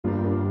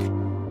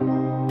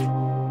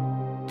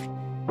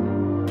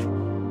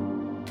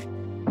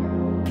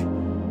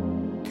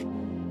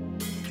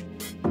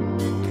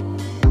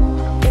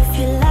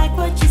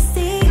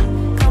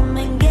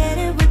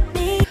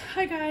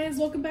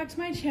welcome back to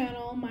my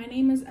channel. My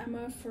name is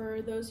Emma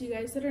for those of you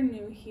guys that are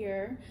new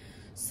here.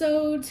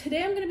 So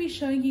today I'm going to be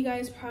showing you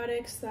guys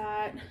products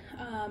that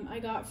I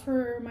got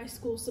for my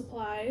school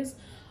supplies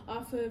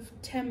off of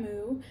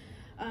Temu,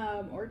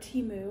 or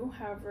Temu,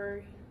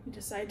 however you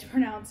decide to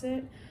pronounce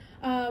it.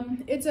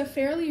 It's a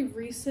fairly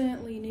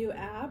recently new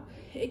app.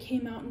 It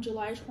came out in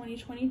July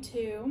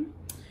 2022.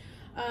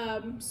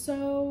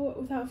 So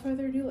without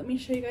further ado, let me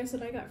show you guys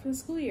what I got for the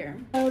school year.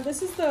 So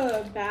this is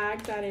the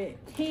bag that it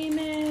came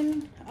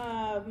in.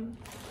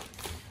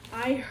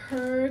 I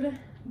heard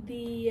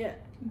the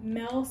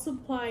mail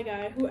supply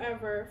guy,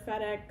 whoever,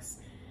 FedEx,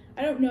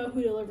 I don't know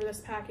who delivered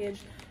this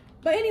package,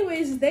 but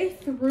anyways, they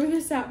threw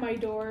this at my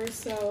door,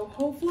 so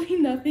hopefully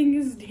nothing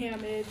is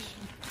damaged.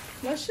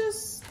 Let's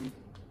just,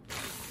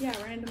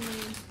 randomly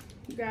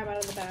grab out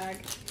of the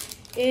bag.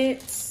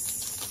 It's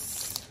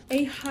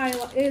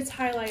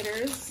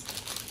highlighters.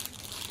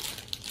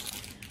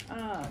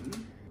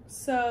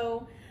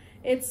 So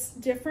it's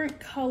different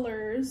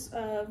colors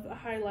of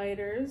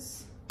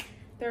highlighters.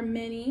 They're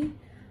mini.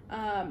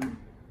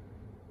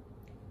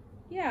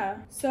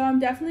 So I'm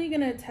definitely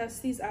gonna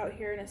test these out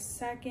here in a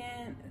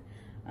second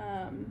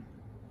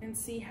and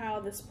see how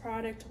this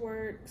product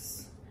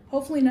works.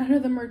 Hopefully none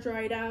of them are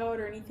dried out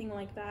or anything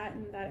like that,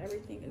 and that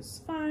everything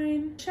is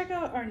fine. Check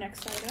out our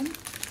next item.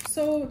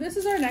 So this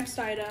is our next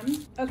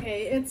item.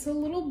 Okay, it's a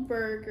little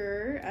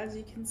burger, as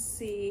you can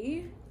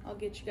see. I'll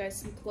get you guys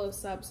some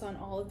close-ups on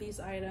all of these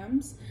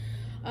items.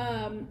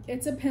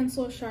 It's a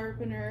pencil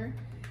sharpener,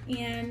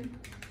 and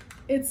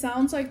it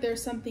sounds like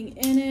there's something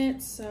in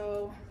it,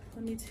 so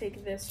let me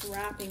take this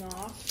wrapping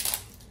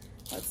off.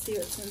 Let's see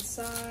what's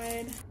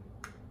inside.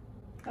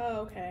 Oh,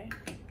 okay.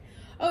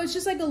 Oh, it's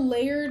just like a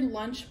layered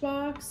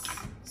lunchbox,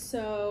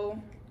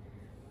 so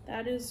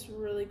that is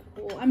really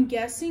cool. I'm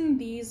guessing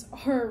these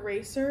are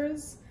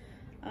erasers.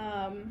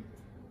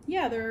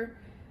 They're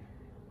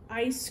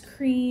ice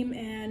cream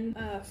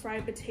and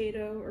fried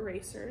potato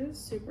erasers.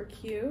 Super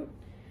cute.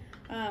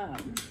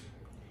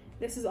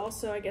 This is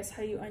also, I guess,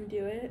 how you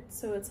undo it.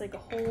 So it's like a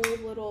whole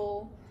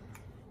little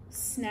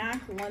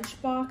snack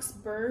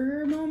lunchbox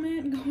burger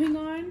moment going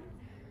on.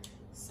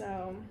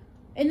 So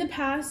in the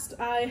past,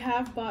 I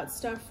have bought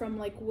stuff from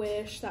like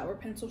Wish that were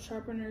pencil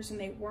sharpeners and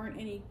they weren't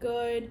any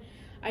good.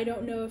 I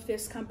don't know if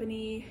this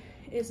company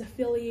is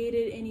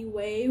affiliated any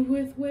way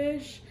with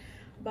Wish,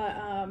 but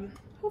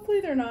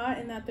hopefully they're not,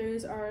 and that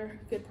those are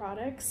good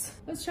products.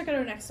 Let's check out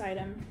our next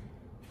item.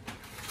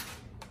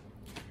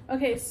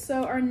 Okay,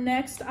 so our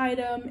next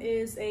item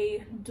is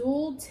a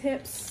dual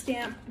tip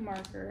stamp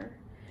marker.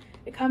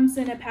 It comes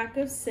in a pack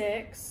of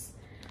 6.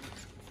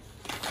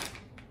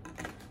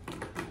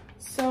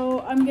 So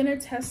I'm gonna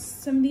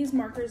test some of these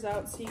markers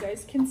out so you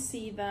guys can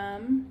see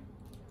them.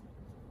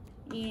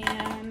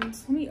 And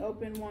let me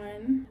open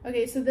one.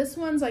 Okay, so this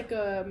one's like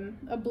a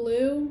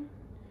blue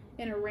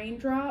and a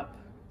raindrop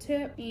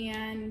tip,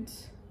 and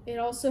it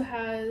also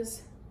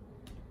has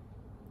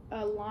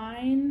a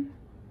line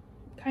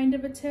kind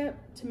of a tip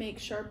to make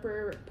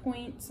sharper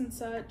points and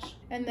such.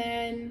 And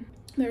then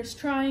there's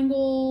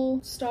triangle,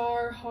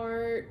 star,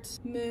 heart,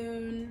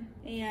 moon,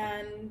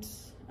 and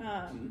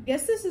I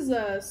guess this is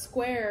a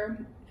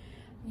square.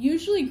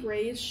 Usually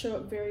grays show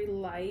up very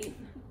light.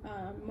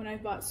 When I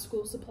bought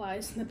school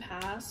supplies in the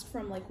past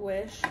from like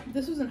Wish.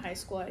 This was in high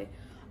school. I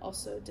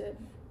also did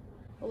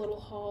a little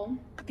haul.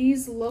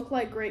 These look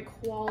like great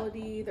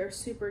quality. They're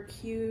super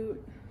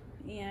cute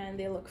and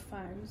they look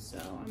fun. So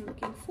I'm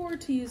looking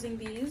forward to using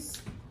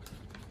these.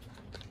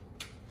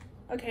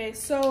 Okay,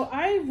 so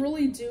I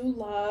really do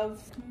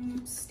love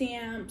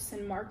stamps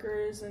and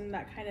markers and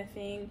that kind of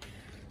thing.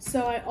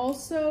 So I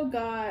also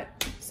got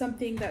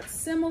something that's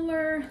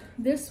similar.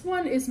 This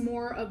one is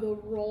more of a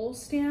roll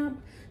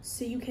stamp,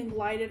 so you can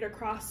glide it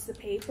across the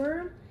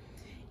paper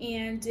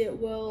and it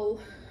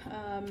will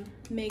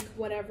make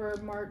whatever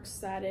marks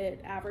that it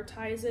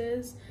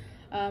advertises.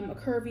 A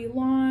curvy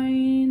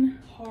line,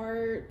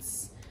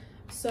 hearts.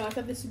 So I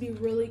thought this would be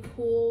really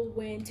cool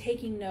when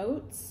taking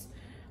notes.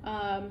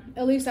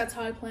 At least that's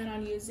how I plan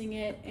on using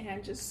it,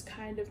 and just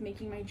kind of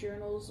making my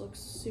journals look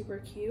super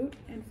cute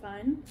and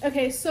fun.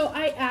 Okay, so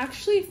I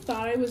actually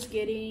thought I was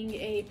getting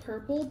a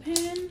purple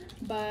pen,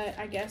 but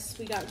I guess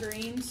we got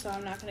green, so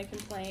I'm not gonna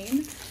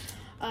complain.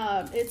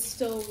 It's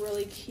still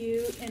really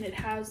cute, and it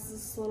has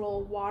this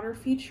little water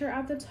feature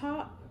at the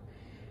top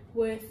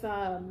with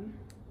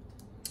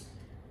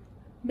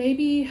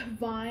maybe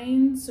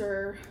vines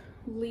or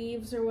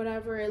leaves or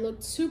whatever. It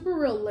looked super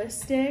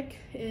realistic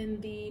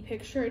in the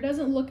picture. It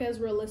doesn't look as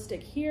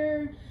realistic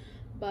here,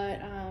 but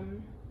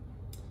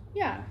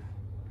yeah.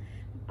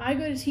 I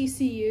go to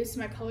TCU, so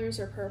my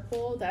colors are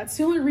purple. That's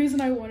the only reason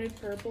I wanted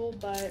purple,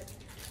 but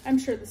I'm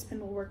sure this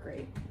pen will work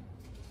great.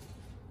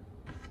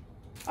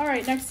 All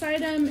right, next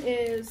item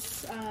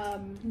is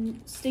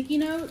sticky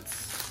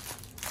notes.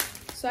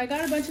 So I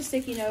got a bunch of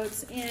sticky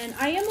notes, and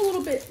I am a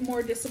little bit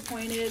more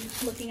disappointed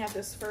looking at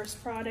this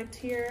first product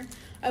here.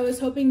 I was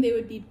hoping they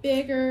would be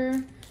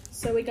bigger.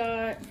 So we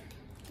got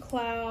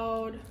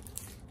cloud.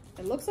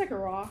 It looks like a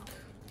rock.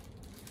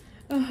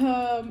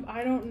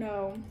 I don't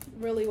know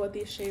really what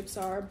these shapes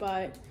are,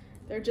 but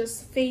they're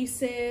just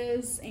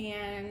faces.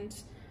 And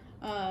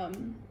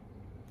on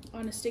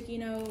a sticky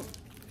note,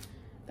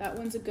 that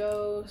one's a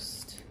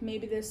ghost.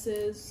 Maybe this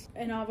is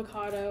an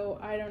avocado.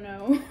 I don't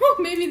know.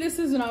 Maybe this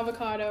is an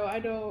avocado. I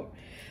don't.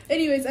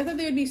 Anyways, I thought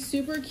they would be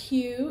super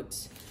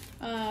cute.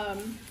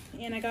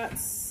 And I got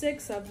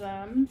 6 of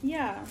them.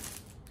 Yeah.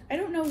 I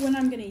don't know when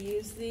I'm gonna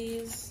use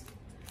these.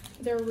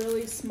 They're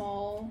really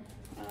small.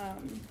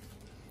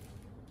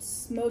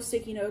 Most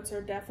sticky notes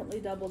are definitely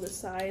double the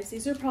size.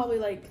 These are probably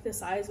like the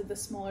size of the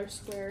smaller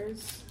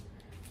squares.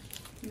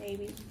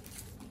 Maybe.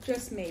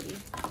 Just maybe.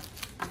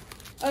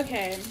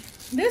 Okay.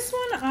 This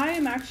one I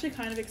am actually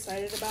kind of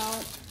excited about.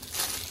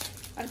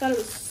 I thought it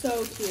was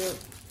so cute.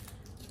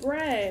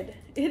 Bread.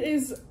 It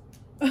is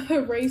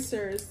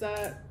erasers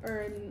that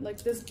are in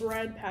like this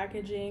bread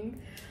packaging.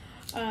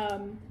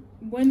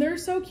 When they're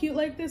so cute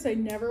like this, I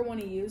never want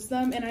to use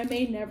them, and I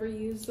may never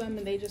use them,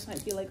 and they just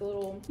might be like a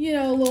little, you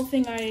know, a little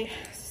thing I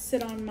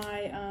sit on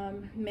my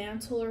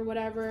mantle or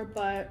whatever.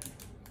 But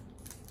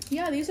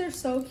yeah, these are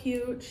so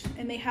cute,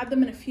 and they have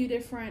them in a few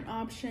different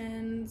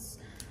options.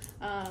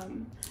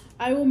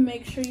 I will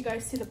make sure you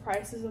guys see the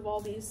prices of all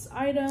these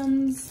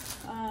items.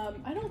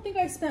 I don't think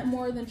I spent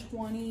more than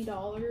 $20.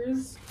 All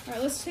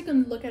right, let's take a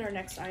look at our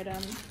next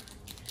item.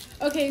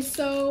 Okay,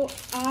 so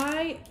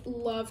I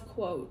love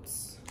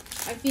quotes.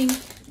 I think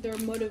they're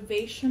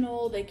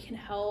motivational, they can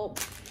help.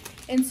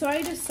 And so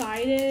I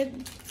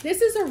decided,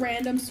 this is a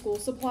random school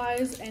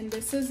supplies, and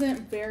this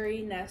isn't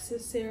very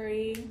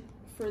necessary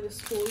for the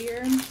school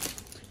year.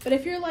 But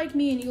if you're like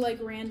me and you like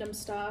random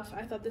stuff,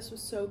 I thought this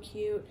was so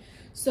cute.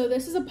 So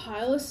this is a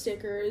pile of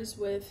stickers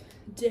with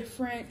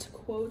different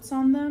quotes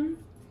on them.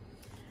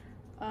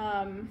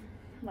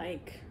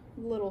 Like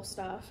little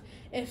stuff.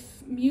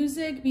 If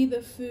music be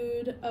the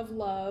food of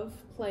love,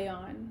 play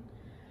on.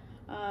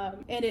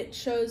 And it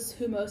shows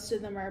who most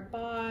of them are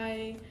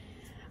by.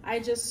 I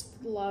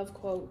just love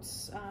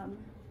quotes.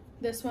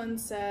 This one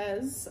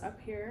says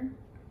up here,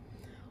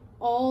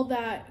 all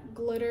that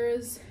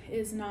glitters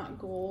is not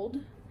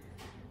gold.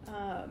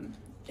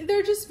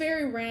 They're just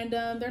very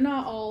random. They're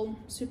not all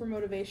super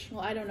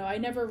motivational. I don't know. I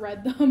never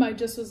read them. I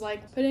just was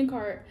like, put in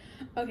cart.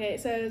 Okay,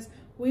 it says,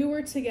 we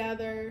were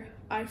together.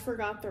 I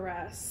forgot the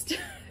rest.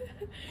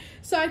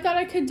 So I thought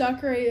I could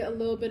decorate a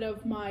little bit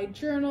of my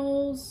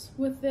journals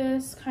with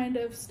this kind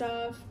of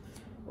stuff,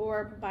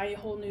 or buy a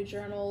whole new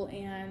journal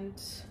and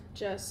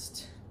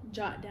just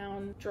jot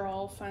down,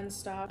 draw fun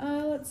stuff.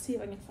 Let's see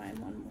if I can find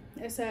one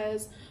more. It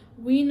says,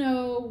 we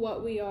know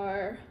what we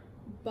are,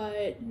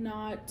 but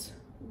not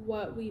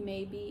what we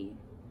may be.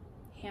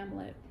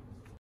 Hamlet.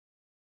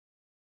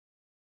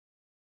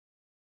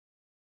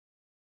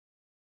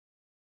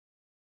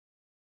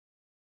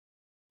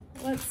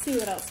 Let's see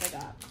what else I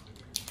got.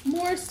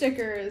 More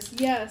stickers.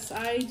 Yes,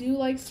 I do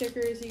like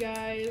stickers, you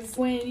guys.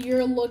 When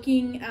you're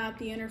looking at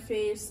the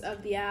interface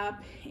of the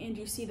app and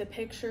you see the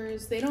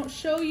pictures, they don't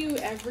show you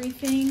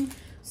everything.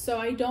 So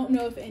I don't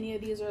know if any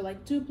of these are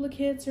like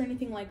duplicates or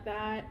anything like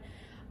that.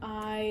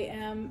 I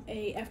am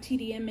a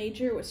FTDM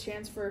major, which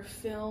stands for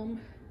Film,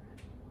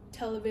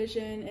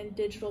 Television, and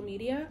Digital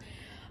Media.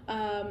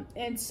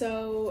 And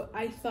so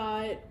I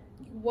thought,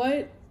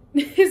 what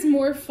is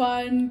more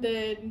fun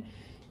than,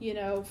 you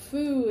know,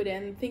 food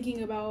and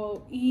thinking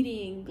about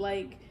eating?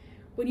 Like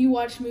when you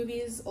watch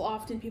movies,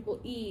 often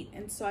people eat.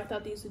 And so I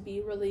thought these would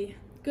be really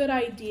good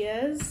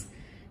ideas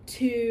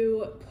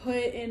to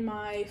put in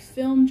my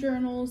film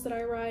journals that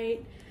I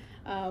write.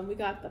 We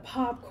got the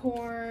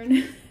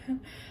popcorn,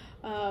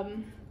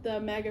 the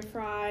mega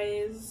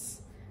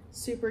fries,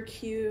 super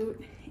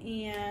cute.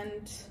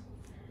 And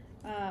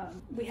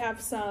we have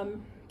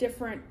some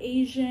different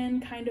Asian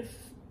kind of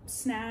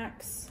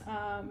snacks.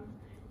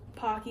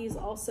 Pocky's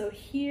also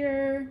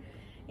here,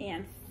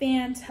 and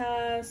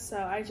Fanta.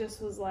 So I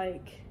just was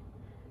like,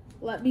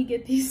 let me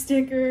get these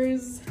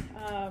stickers.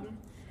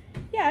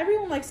 Yeah,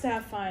 everyone likes to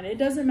have fun. It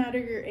doesn't matter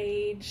your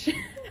age.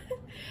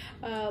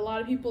 A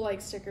lot of people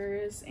like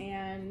stickers,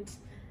 and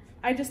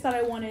I just thought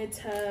I wanted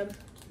to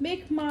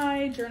make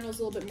my journals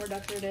a little bit more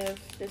decorative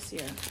this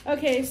year.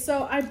 Okay,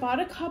 so I bought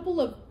a couple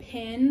of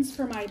pins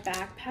for my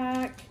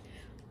backpack.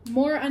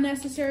 More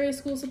unnecessary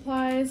school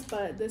supplies,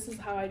 but this is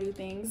how I do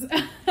things.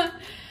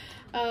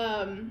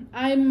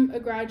 I'm a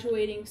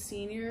graduating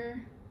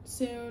senior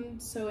soon,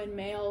 so in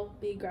May I'll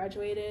be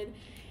graduated.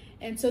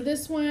 And so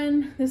this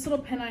little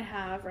pin I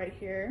have right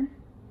here,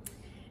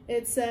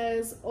 it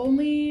says,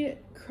 only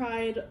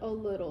cried a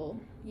little,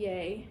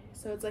 yay.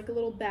 So it's like a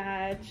little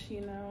badge,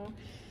 you know.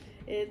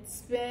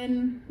 It's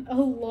been a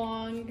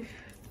long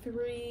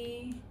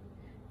 3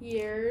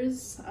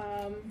 years,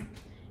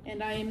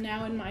 and I am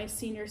now in my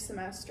senior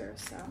semester,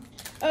 so.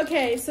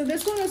 Okay, so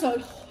this one is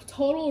a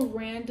total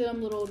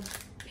random little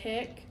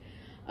pick.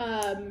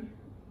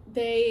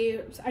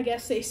 I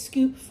guess they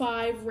scoop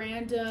 5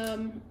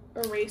 random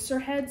eraser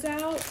heads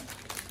out.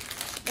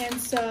 And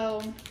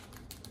so,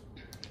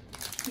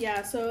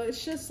 yeah, so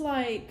it's just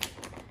like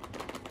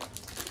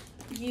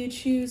you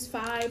choose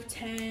 5,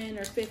 10,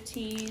 or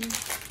 15.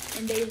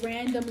 and they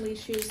randomly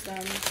choose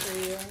them for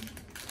you.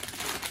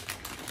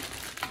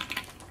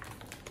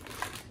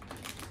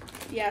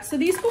 Yeah, so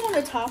these go on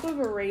the top of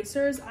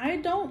erasers. I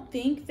don't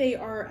think they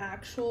are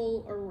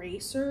actual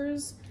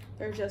erasers.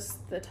 They're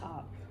just the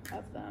top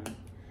of them.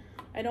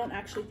 I don't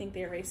actually think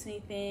they erase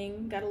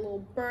anything. Got a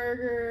little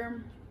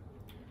burger.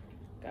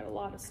 Got a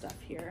lot of stuff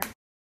here.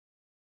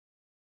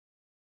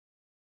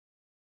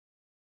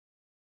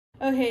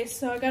 Okay,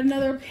 so I got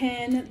another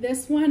pin.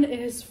 This one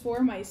is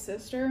for my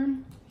sister.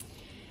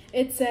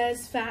 It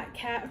says Fat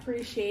Cat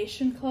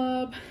Appreciation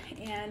Club,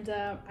 and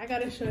I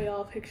gotta show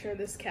y'all a picture of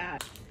this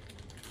cat.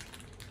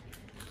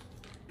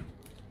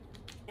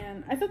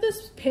 And I thought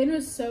this pin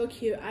was so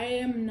cute. I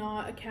am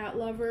not a cat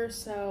lover,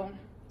 so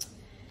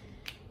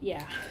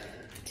yeah,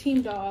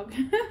 team dog.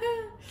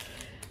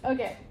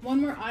 Okay,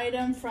 one more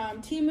item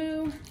from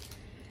Temu.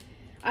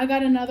 I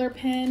got another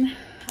pin.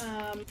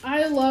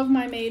 I love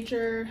my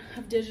major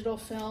of digital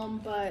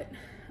film, but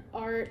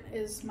art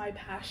is my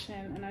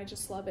passion and I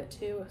just love it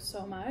too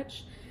so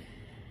much.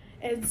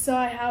 And so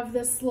I have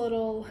this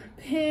little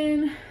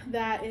pin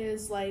that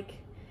is like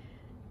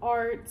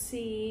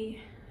artsy,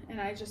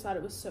 and I just thought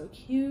it was so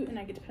cute, and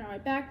I get to put it on my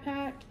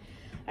backpack.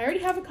 I already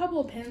have a couple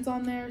of pins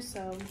on there,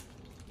 so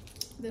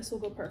this will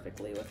go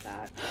perfectly with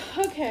that.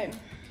 Okay,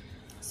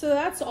 so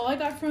that's all I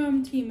got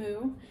from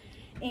Temu.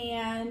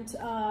 And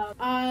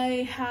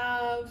I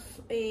have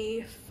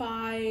a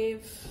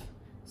 5-star,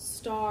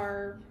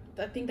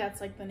 I think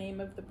that's like the name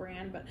of the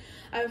brand, but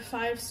I have a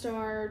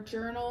 5-star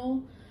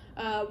journal,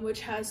 which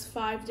has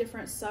 5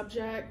 different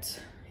subject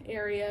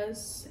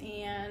areas,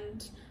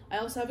 and I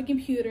also have a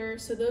computer.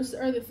 So those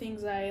are the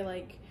things I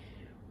like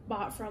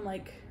bought from,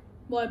 like,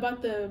 well, I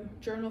bought the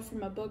journal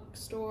from a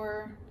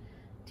bookstore,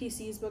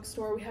 TC's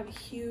bookstore. We have a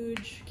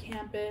huge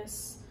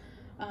campus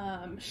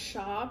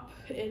shop.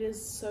 It is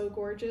so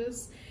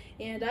gorgeous,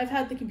 and I've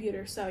had the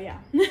computer, so yeah.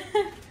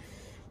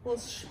 We'll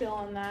spill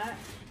on that.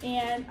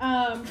 And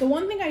the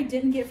one thing I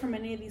didn't get from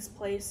any of these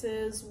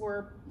places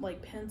were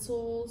like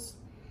pencils,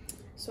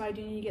 so I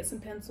do need to get some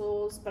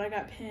pencils, but I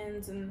got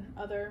pins and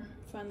other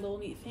fun little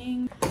neat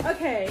things.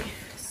 Okay,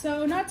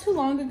 so not too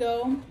long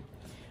ago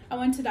I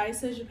went to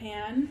Daiso,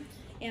 Japan,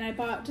 and I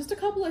bought just a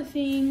couple of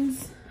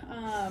things.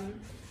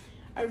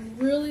 I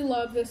really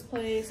love this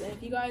place, and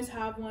if you guys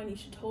have one, you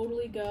should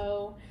totally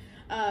go.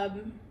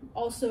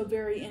 Also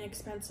very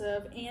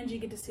inexpensive, and you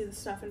get to see the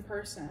stuff in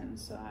person,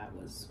 so that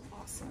was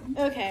awesome.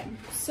 Okay,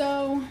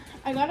 so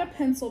I got a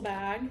pencil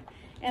bag,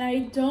 and I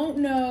don't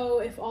know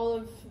if all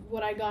of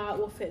what I got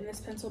will fit in this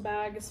pencil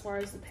bag as far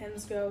as the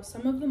pens go.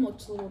 Some of them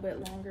looked a little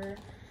bit longer,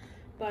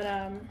 but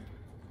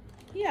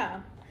yeah,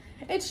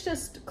 it's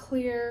just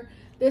clear.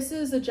 This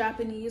is a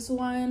Japanese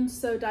one,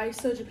 so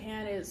Daiso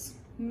Japan is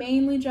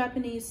mainly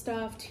Japanese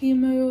stuff.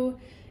 Temu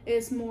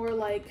is more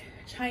like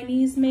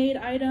Chinese made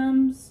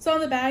items. So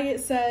on the bag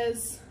it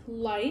says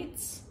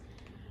lights,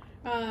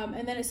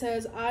 and then it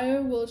says, I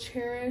will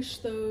cherish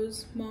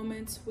those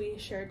moments we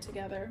shared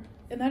together.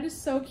 And that is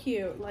so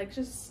cute, like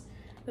just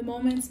the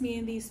moments me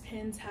and these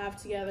pins have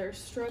together,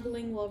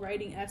 struggling while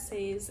writing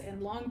essays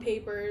and long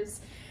papers.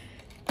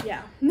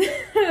 Yeah,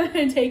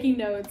 and taking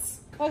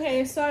notes.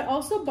 Okay, so I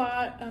also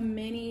bought a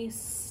mini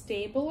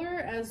stapler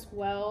as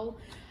well.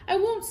 I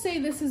won't say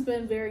this has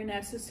been very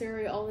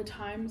necessary all the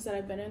times that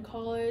I've been in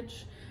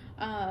college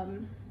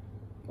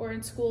or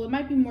in school. It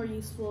might be more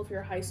useful if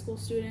you're a high school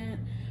student,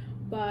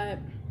 but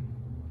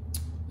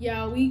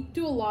yeah, we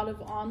do a lot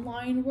of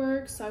online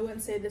work, so I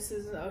wouldn't say this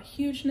is a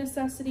huge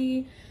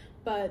necessity,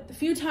 but the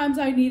few times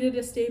I needed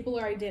a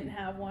stapler, I didn't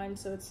have one,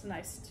 so it's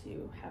nice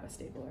to have a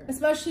stapler,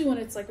 especially when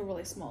it's like a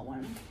really small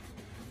one.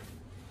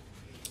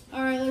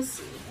 All right, let's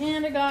see.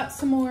 And I got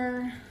some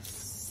more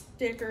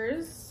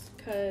stickers,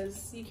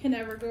 because you can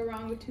never go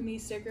wrong with too many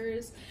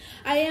stickers.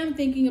 I am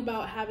thinking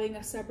about having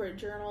a separate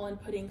journal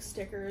and putting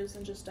stickers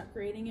and just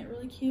decorating it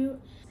really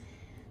cute.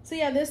 So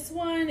yeah, this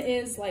one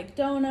is like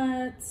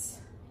donuts,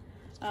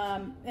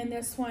 and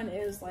this one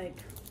is like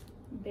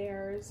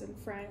bears and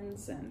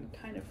friends and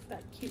kind of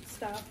that cute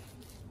stuff.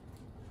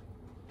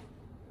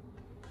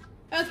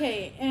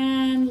 Okay,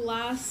 and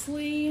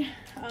lastly,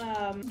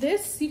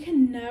 this, you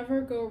can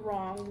never go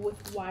wrong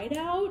with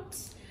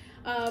whiteout.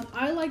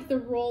 I like the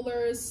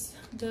rollers,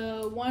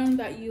 the one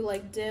that you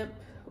like dip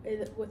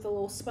it with a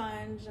little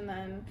sponge, and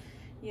then,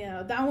 you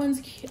know, that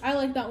one's cute. I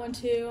like that one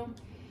too,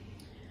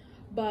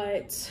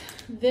 but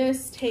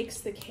this takes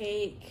the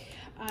cake.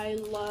 I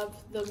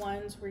love the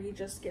ones where you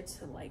just get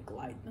to like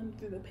glide them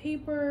through the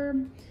paper.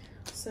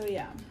 So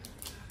yeah,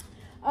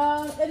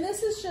 and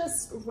this is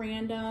just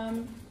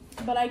random,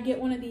 but I get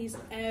one of these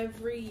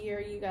every year,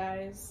 you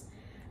guys,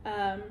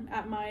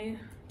 at my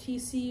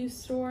TCU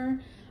store.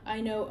 I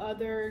know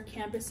other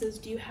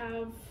campuses do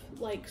have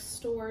like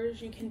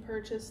stores you can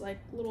purchase like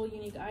little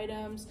unique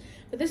items,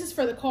 but this is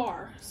for the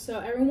car, so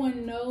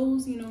everyone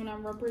knows, you know, when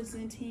I'm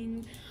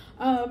representing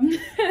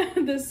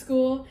the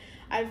school.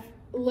 I've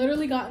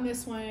literally gotten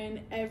this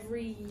one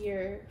every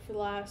year for the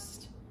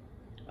last,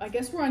 I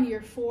guess we're on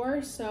year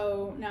 4,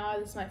 so now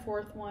this is my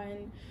 4th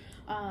one.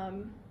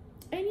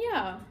 And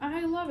yeah,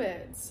 I love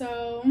it.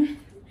 So,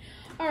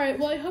 all right,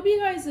 well, I hope you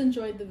guys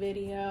enjoyed the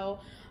video.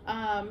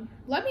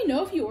 Let me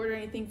know if you order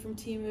anything from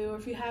Temu or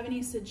if you have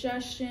any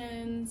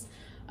suggestions.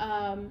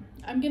 I'm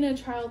gonna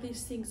try all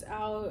these things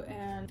out,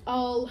 and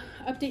I'll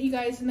update you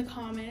guys in the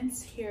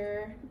comments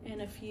here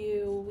in a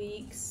few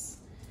weeks,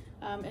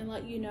 and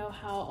let you know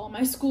how all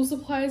my school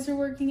supplies are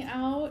working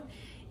out.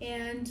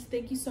 And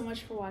thank you so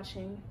much for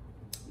watching.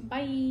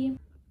 Bye.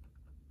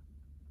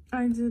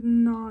 I did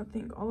not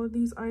think all of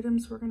these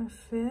items were gonna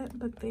fit,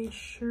 but they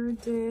sure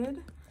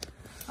did.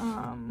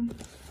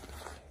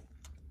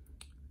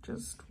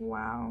 Just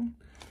wow.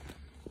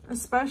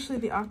 Especially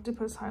the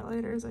octopus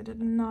highlighters. I did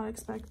not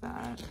expect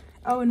that.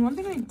 Oh, and one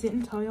thing I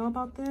didn't tell y'all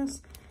about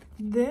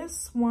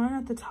this one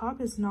at the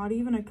top is not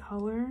even a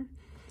color.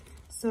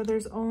 So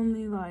there's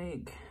only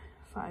like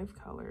 5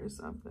 colors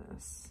of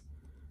this.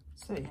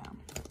 So yeah.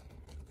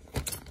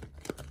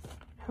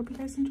 I hope you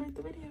guys enjoyed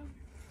the video.